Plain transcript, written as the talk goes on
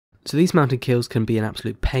So these mounted kills can be an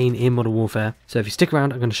absolute pain in Modern Warfare, so if you stick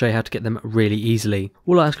around I'm going to show you how to get them really easily.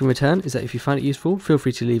 All I ask in return is that if you find it useful, feel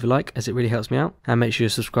free to leave a like as it really helps me out, and make sure you're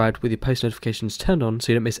subscribed with your post notifications turned on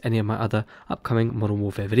so you don't miss any of my other upcoming Modern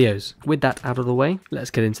Warfare videos. With that out of the way,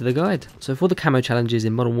 let's get into the guide. So for the camo challenges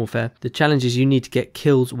in Modern Warfare, the challenge is you need to get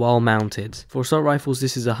kills while mounted. For assault rifles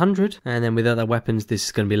this is 100, and then with other weapons this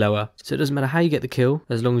is going to be lower. So it doesn't matter how you get the kill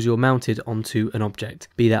as long as you're mounted onto an object,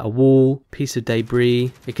 be that a wall, piece of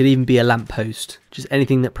debris, it could even be a lamppost, just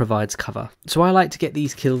anything that provides cover. So I like to get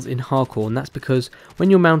these kills in hardcore, and that's because when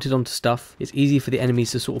you're mounted onto stuff, it's easy for the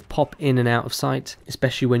enemies to sort of pop in and out of sight,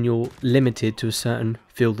 especially when you're limited to a certain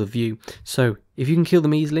field of view. So if you can kill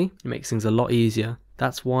them easily, it makes things a lot easier.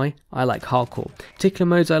 That's why I like hardcore. Particular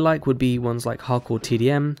modes I like would be ones like hardcore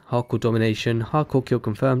TDM, hardcore domination, hardcore kill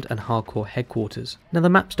confirmed, and hardcore headquarters. Now the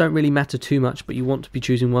maps don't really matter too much, but you want to be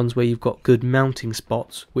choosing ones where you've got good mounting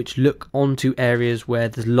spots which look onto areas where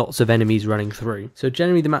there's lots of enemies running through. So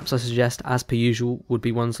generally the maps I suggest as per usual would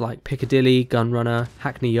be ones like Piccadilly, Gunrunner,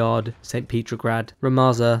 Hackney Yard, St. Petrograd,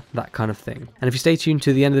 Ramaza, that kind of thing. And if you stay tuned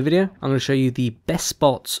to the end of the video, I'm going to show you the best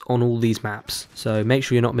spots on all these maps, so make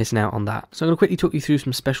sure you're not missing out on that. So I'm going to quickly talk you through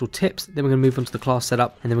some special tips, then we're going to move on to the class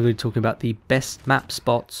setup, and then we're going to be talking about the best map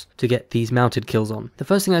spots to get these mounted kills on. The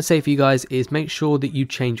first thing I'd say for you guys is make sure that you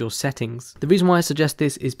change your settings. The reason why I suggest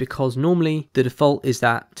this is because normally the default is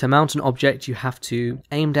that to mount an object you have to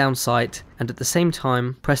aim down sight and at the same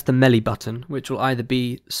time press the melee button, which will either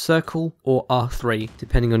be circle or R3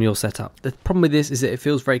 depending on your setup. The problem with this is that it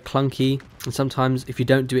feels very clunky, and sometimes if you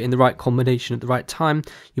don't do it in the right combination at the right time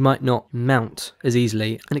you might not mount as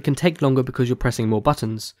easily, and it can take longer because you're pressing more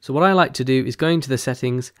buttons. So what I like to do is go into the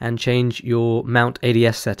settings and change your mount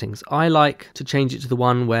ADS settings. I like to change it to the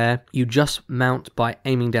one where you just mount by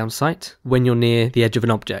aiming down sight when you're near the edge of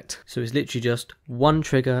an object. So it's literally just one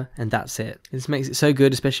trigger and that's it. This makes it so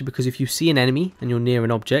good, especially because if you see an enemy and you're near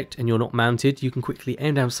an object and you're not mounted, you can quickly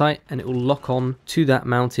aim down sight and it will lock on to that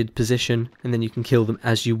mounted position, and then you can kill them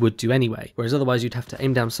as you would do anyway. Whereas otherwise you'd have to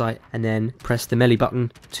aim down sight and then press the melee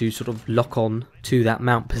button to sort of lock on to that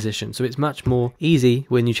mount position. So it's much more easy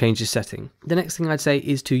when you change this setting. The next thing I'd say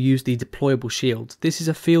is to use the deployable shield. This is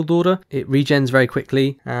a field order. It regens very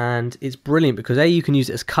quickly and it's brilliant because A, you can use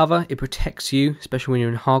it as cover, it protects you, especially when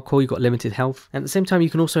you're in hardcore, you've got limited health. And at the same time you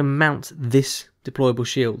can also mount this deployable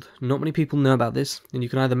shield. Not many people know about this, and you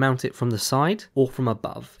can either mount it from the side or from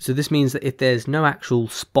above. So this means that if there's no actual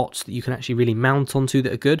spots that you can actually really mount onto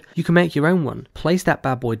that are good, you can make your own one. Place that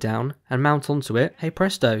bad boy down and mount onto it. Hey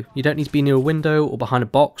presto, you don't need to be near a window or behind a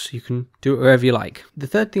box, you can do it wherever you like. The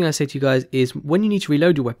third thing I say to you guys is when you need to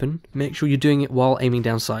reload your weapon, make sure you're doing it while aiming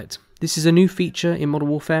down sight. This is a new feature in Modern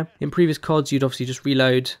Warfare. In previous CODs you'd obviously just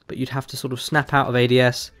reload, but you'd have to sort of snap out of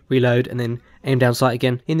ADS, reload, and then aim down sight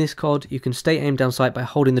again. In this COD you can stay aimed down sight by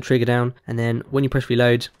holding the trigger down, and then when you press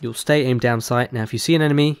reload you'll stay aimed down sight. Now if you see an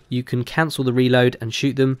enemy you can cancel the reload and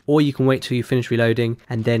shoot them, or you can wait till you finish reloading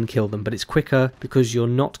and then kill them, but it's quicker because you're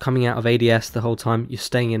not coming out of ADS the whole time, you're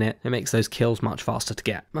staying in it. It makes those kills much faster to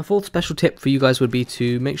get. My fourth special tip for you guys would be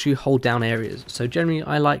to make sure you hold down areas. So generally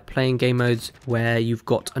I like playing game modes where you've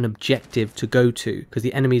got an objective to go to, because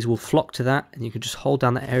the enemies will flock to that and you can just hold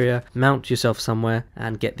down that area, mount yourself somewhere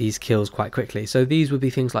and get these kills quite quickly. So these would be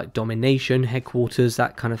things like domination, headquarters,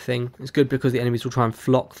 that kind of thing. It's good because the enemies will try and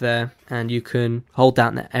flock there and you can hold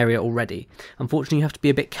down that area already. Unfortunately you have to be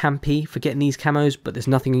a bit campy for getting these camos, but there's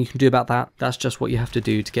nothing you can do about that. That's just what you have to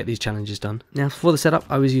do to get these challenges done. Now for the setup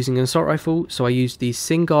I was using an assault rifle, so I used the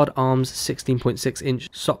Singard Arms 16.6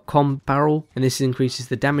 inch SOCCOM barrel, and this increases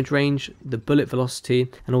the damage range, the bullet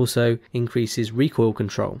velocity, and also increases recoil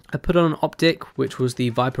control. I put on an optic which was the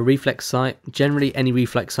Viper reflex sight. Generally any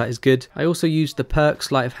reflex sight is good. I also used the perk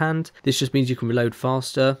sleight of hand. This just means you can reload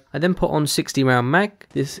faster. I then put on 60 round mag.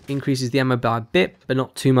 This increases the ammo by a bit, but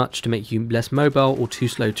not too much to make you less mobile or too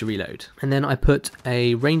slow to reload. And then I put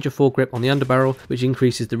a Ranger foregrip on the underbarrel, which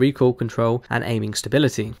increases the recoil control and aiming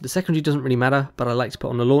stability. The secondary doesn't really matter, but I like to put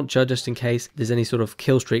on a launcher just in case there's any sort of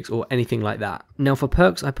kill streaks or anything like that. Now for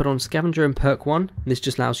perks I put on Scavenger and perk 1. This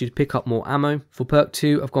just allows you to pick up more ammo. For perk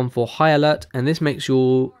 2 I've gone for High Alert, and this makes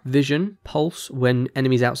your vision pulse when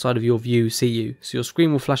enemies outside of your view see you. So your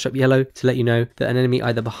screen will flash up yellow to let you know that an enemy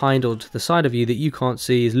either behind or to the side of you that you can't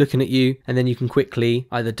see is looking at you, and then you can quickly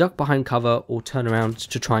either duck behind cover or turn around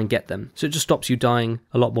to try and get them. So it just stops you dying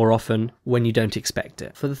a lot more often when you don't expect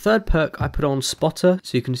it. For the third perk, I put on Spotter,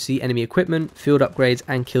 so you can see enemy equipment, field upgrades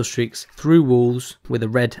and kill streaks through walls with a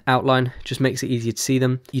red outline. Just makes it easier to see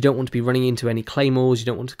them. You don't want to be running into any claymores, you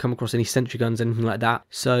don't want to come across any sentry guns, anything like that.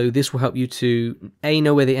 So this will help you to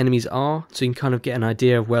know where the enemies are, so you can kind of get an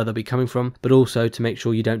idea of where they'll be coming from, but also to make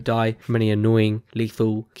sure you don't die from any annoying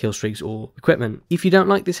lethal kill streaks or equipment. If you don't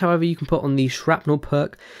like this, however, you can put on the Shrapnel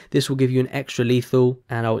perk. This will give you an extra lethal,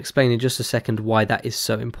 and I'll explain in just a second why that is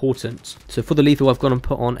so important. So for the lethal, I've gone and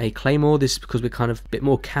put on a claymore. This is because we're kind of a bit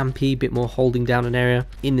more campy, a bit more holding down an area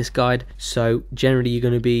in this guide. So generally you're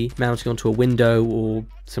going to be mounting onto a window or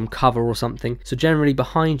some cover or something, so generally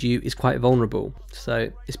behind you is quite vulnerable. So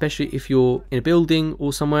especially if you're in a building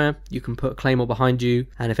or somewhere, you can put a claymore behind you,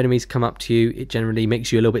 and if enemies come up to you, it generally makes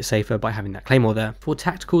you a little bit safer by having that claymore there. For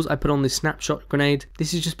tacticals, I put on this snapshot grenade.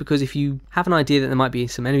 This is just because if you have an idea that there might be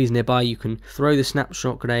some enemies nearby, you can throw the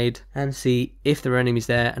snapshot grenade and see if there are enemies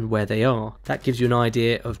there and where they are. That gives you an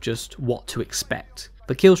idea of just what to expect.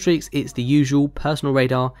 For kill streaks, it's the usual personal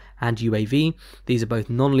radar and UAV. These are both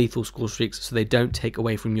non-lethal score streaks, so they don't take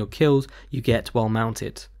away from your kills you get while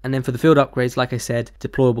mounted. And then for the field upgrades, like I said,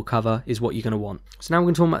 deployable cover is what you're going to want. So now we're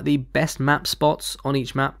going to talk about the best map spots on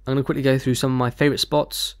each map. I'm going to quickly go through some of my favourite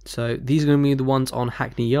spots. So these are going to be the ones on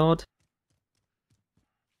Hackney Yard.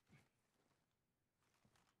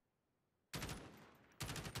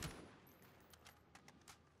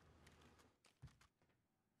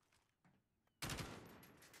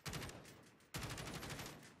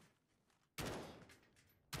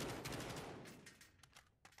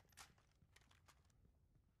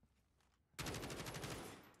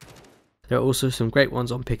 There are also some great ones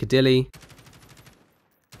on Piccadilly.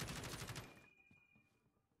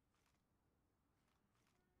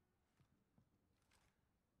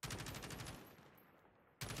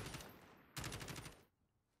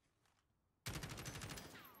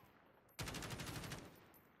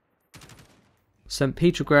 St.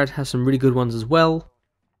 Petrograd has some really good ones as well.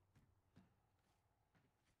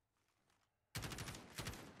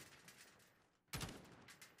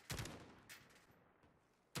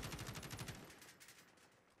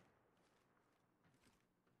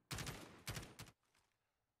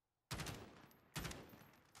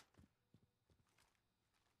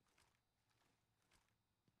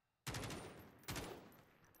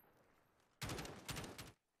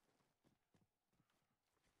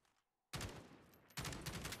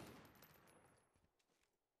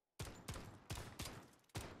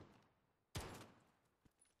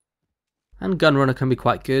 And Gunrunner can be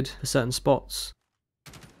quite good for certain spots.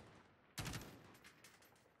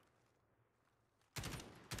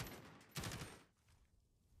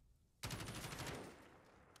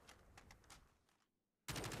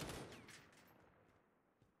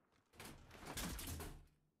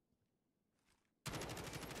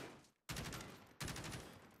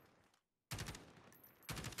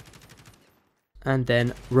 And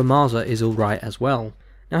then Ramaza is alright as well.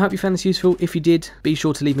 Now I hope you found this useful. If you did, be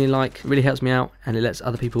sure to leave me a like. It really helps me out and it lets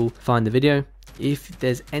other people find the video. If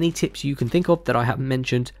there's any tips you can think of that I haven't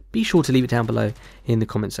mentioned, be sure to leave it down below in the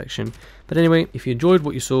comment section. But anyway, if you enjoyed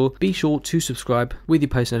what you saw, be sure to subscribe with your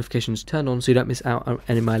post notifications turned on so you don't miss out on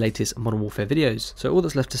any of my latest Modern Warfare videos. So all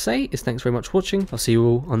that's left to say is thanks very much for watching. I'll see you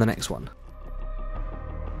all on the next one.